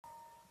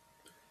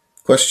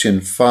Question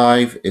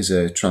 5 is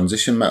a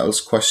transition metals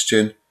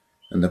question,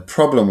 and the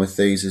problem with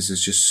these is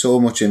there's just so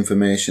much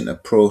information to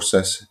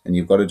process and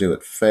you've got to do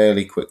it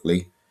fairly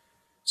quickly.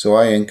 So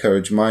I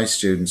encourage my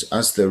students,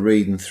 as they're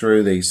reading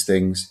through these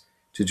things,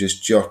 to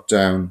just jot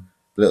down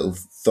little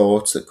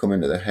thoughts that come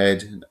into their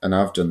head, and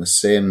I've done the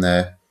same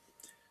there.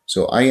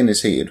 So iron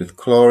is heated with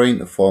chlorine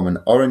to form an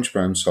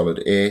orange-brown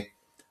solid A.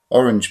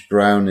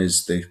 Orange-brown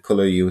is the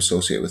colour you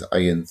associate with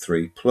iron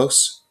 3+.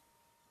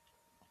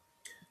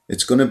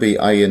 It's going to be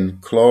iron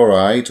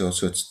chloride, or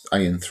so it's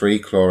iron 3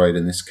 chloride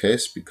in this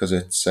case, because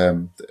it's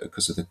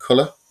because of the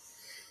colour.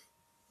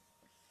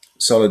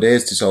 Solid A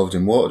is dissolved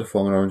in water to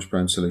form an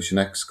orange-brown solution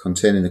X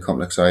containing the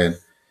complex ion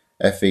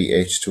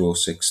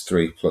FeH2O6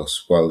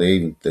 3+. Well,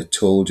 they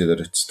told you that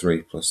it's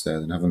 3+ there,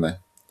 then, haven't they?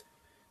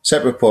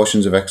 Separate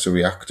portions of X are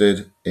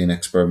reacted in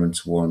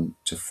experiments 1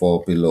 to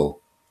 4 below.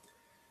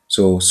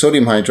 So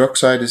sodium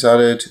hydroxide is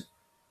added,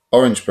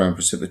 orange-brown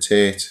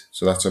precipitate,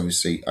 so that's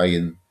obviously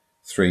iron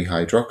 3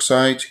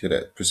 hydroxide, you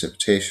get a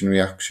precipitation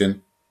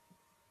reaction.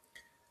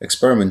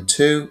 Experiment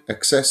 2,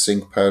 excess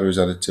zinc powder is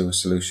added to a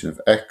solution of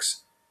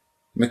X,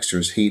 mixture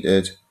is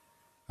heated,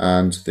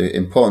 and the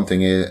important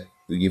thing here,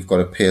 you've got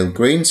a pale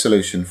green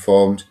solution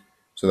formed,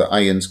 so the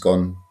iron's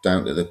gone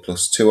down to the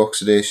 +2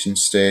 oxidation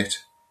state,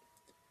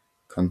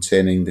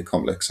 containing the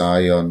complex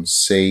ion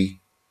C,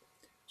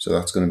 so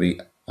that's going to be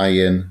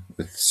iron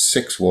with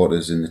 6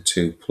 waters in the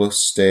 2+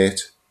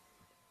 state.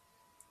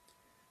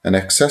 An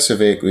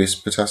excessive aqueous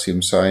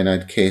potassium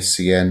cyanide,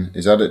 KCN,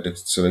 is added to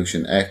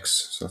solution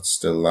X, so that's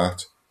still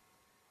that.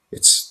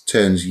 It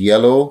turns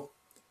yellow,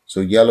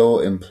 so yellow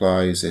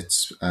implies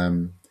it's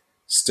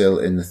still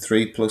in the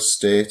 3+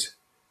 state.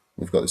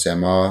 We've got this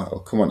MR,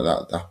 I'll come on to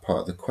that part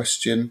of the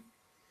question.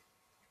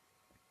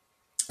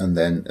 And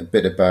then a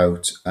bit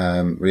about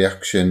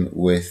reaction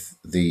with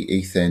the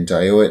ethane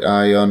dioate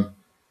ion,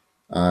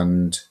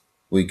 and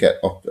we get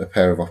a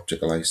pair of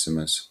optical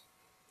isomers.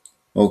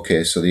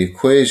 Okay, so the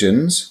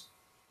equations,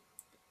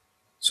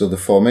 so the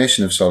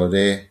formation of solid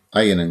A,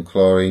 iron and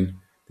chlorine,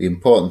 the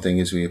important thing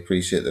is we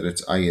appreciate that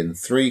it's iron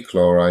 3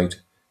 chloride,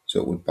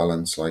 so it would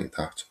balance like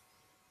that.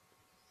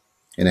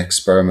 In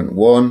experiment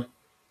 1,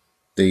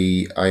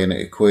 the ionic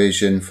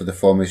equation for the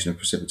formation of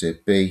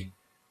precipitate B,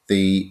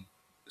 the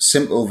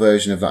simple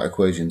version of that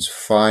equation is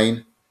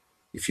fine.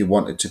 If you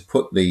wanted to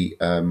put the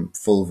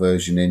full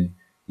version in,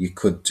 you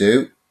could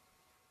do.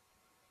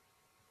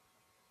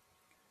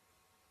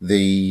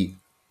 The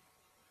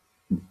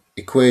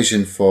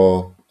equation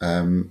for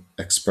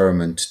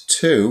experiment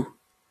 2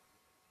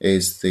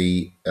 is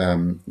the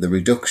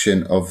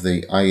reduction of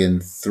the iron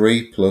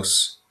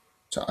 3+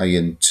 to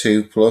iron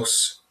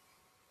 2+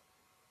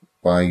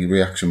 by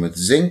reaction with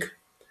zinc.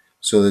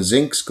 So the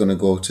zinc's going to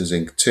go to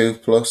zinc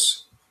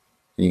 2+.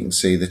 And you can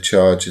see the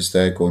charges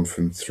there going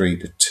from 3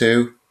 to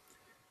 2.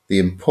 The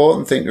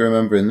important thing to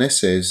remember in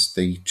this is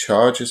the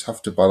charges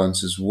have to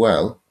balance as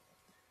well.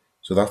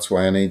 So that's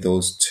why I need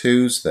those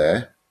 2's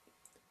there,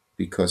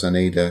 because I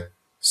need a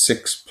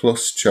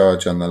 6+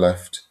 charge on the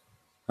left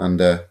and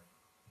a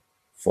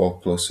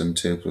 4+ and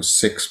 2+,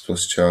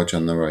 6+ charge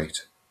on the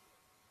right.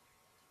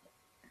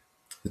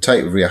 The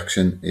type of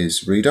reaction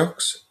is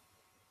redox.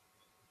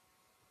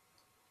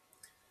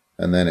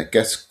 And then it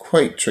gets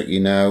quite tricky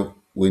now.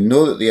 We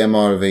know that the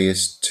MR of E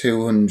is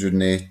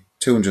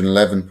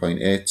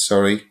 211.8,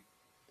 sorry.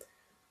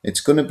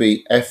 It's going to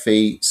be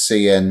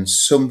FeCN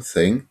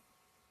something.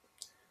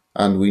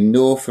 And we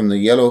know from the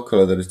yellow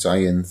colour that it's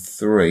iron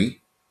 3.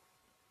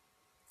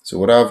 So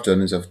what I've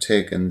done is I've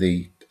taken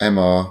the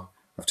MR,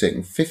 I've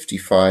taken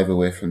 55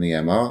 away from the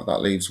MR,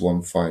 that leaves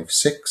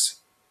 156.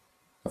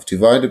 I've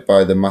divided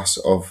by the mass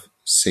of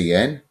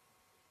Cn,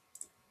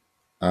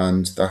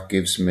 and that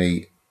gives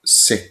me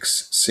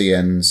 6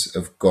 CNs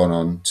have gone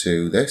on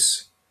to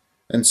this,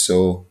 and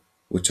so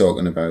we're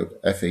talking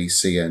about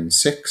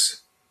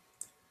FeCN6,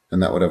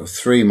 and that would have a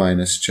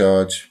 3-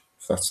 charge.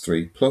 If that's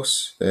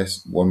 3+,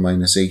 there's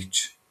 1-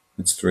 each,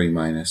 it's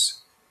 3-.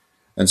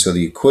 And so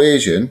the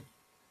equation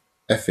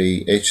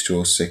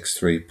FeH2O6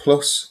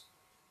 3+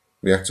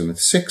 reacting with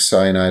 6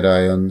 cyanide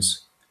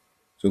ions,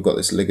 so we've got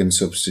this ligand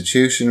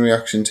substitution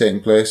reaction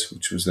taking place,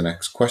 which was the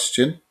next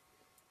question.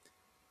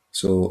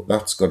 So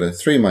that's got a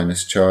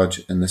 3-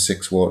 charge, and the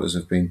 6 waters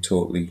have been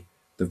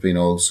they've been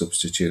all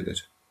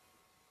substituted.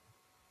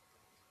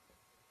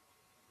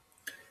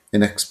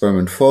 In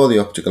experiment 4, the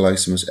optical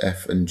isomers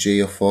F and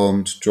G are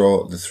formed.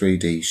 Draw the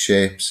 3D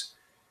shapes.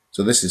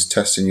 So this is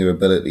testing your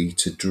ability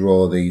to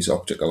draw these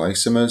optical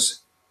isomers.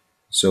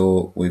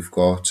 So we've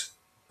got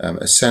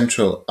a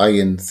central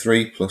iron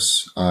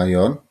 3+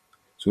 ion.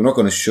 So we're not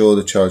going to show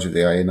the charge of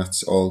the ion,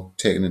 that's all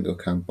taken into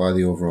account by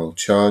the overall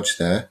charge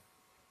there.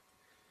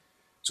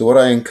 So what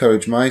I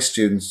encourage my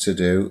students to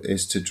do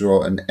is to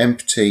draw an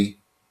empty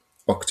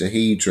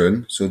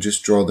octahedron, so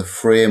just draw the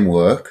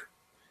framework.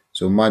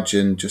 So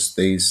imagine just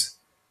these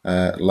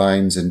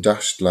lines and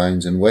dashed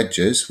lines and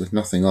wedges with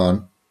nothing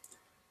on,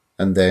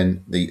 and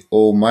then the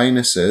O-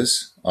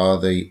 are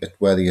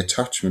where the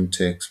attachment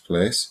takes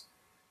place.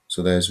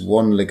 So there's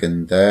one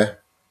ligand there,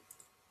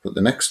 put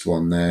the next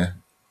one there,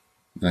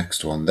 the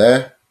next one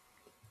there.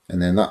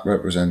 And then that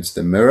represents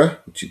the mirror,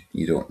 which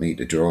you don't need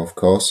to draw, of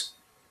course.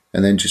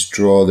 And then just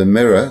draw the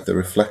mirror, the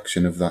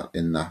reflection of that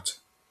in that.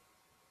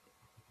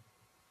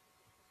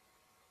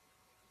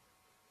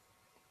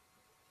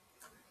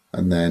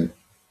 And then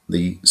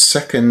the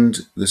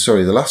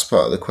last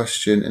part of the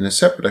question, in a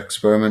separate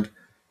experiment,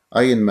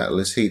 iron metal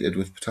is heated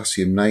with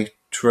potassium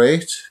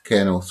nitrate,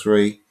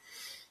 KNO3,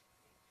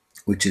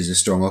 which is a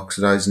strong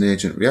oxidizing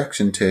agent.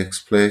 Reaction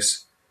takes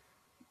place,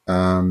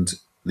 and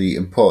the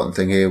important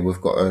thing here,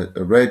 we've got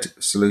a red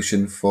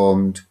solution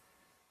formed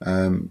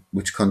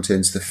which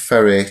contains the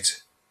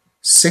ferrate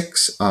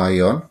 6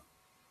 ion.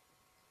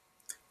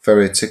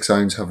 Ferrate 6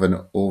 ions have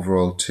an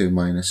overall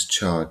 2-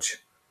 charge.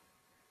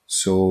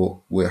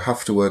 So we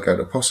have to work out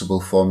a possible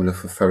formula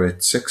for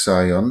ferrate 6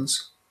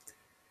 ions.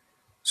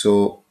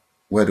 So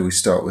where do we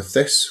start with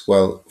this?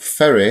 Well,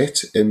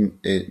 ferrate,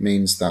 it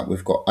means that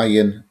we've got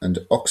iron and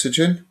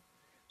oxygen.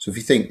 So if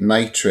you think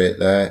nitrate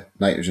there,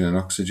 nitrogen and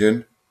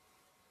oxygen,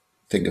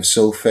 think of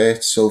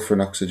sulfate, sulfur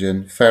and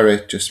oxygen.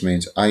 Ferrate just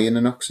means iron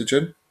and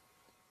oxygen.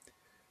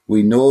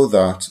 We know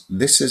that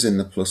this is in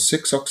the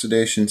 +6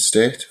 oxidation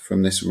state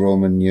from this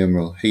Roman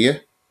numeral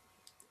here.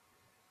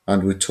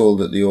 And we're told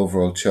that the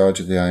overall charge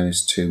of the ion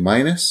is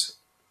 2-.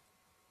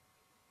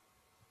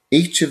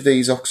 Each of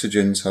these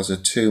oxygens has a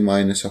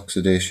 2-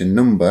 oxidation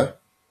number.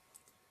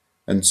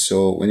 And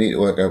so we need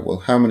to work out, well,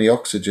 how many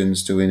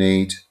oxygens do we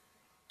need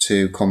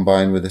to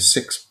combine with a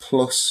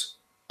 6+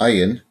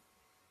 ion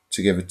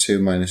to give a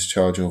 2-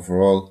 charge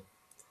overall?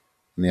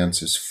 And the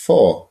answer is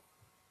 4.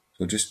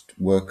 So just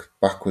work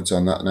backwards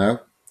on that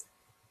now.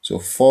 So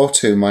 4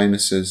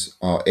 2-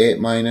 are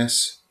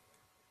 8-,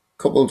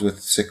 coupled with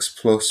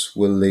 6+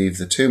 will leave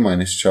the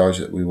 2- charge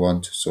that we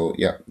want. So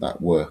yeah,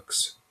 that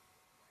works.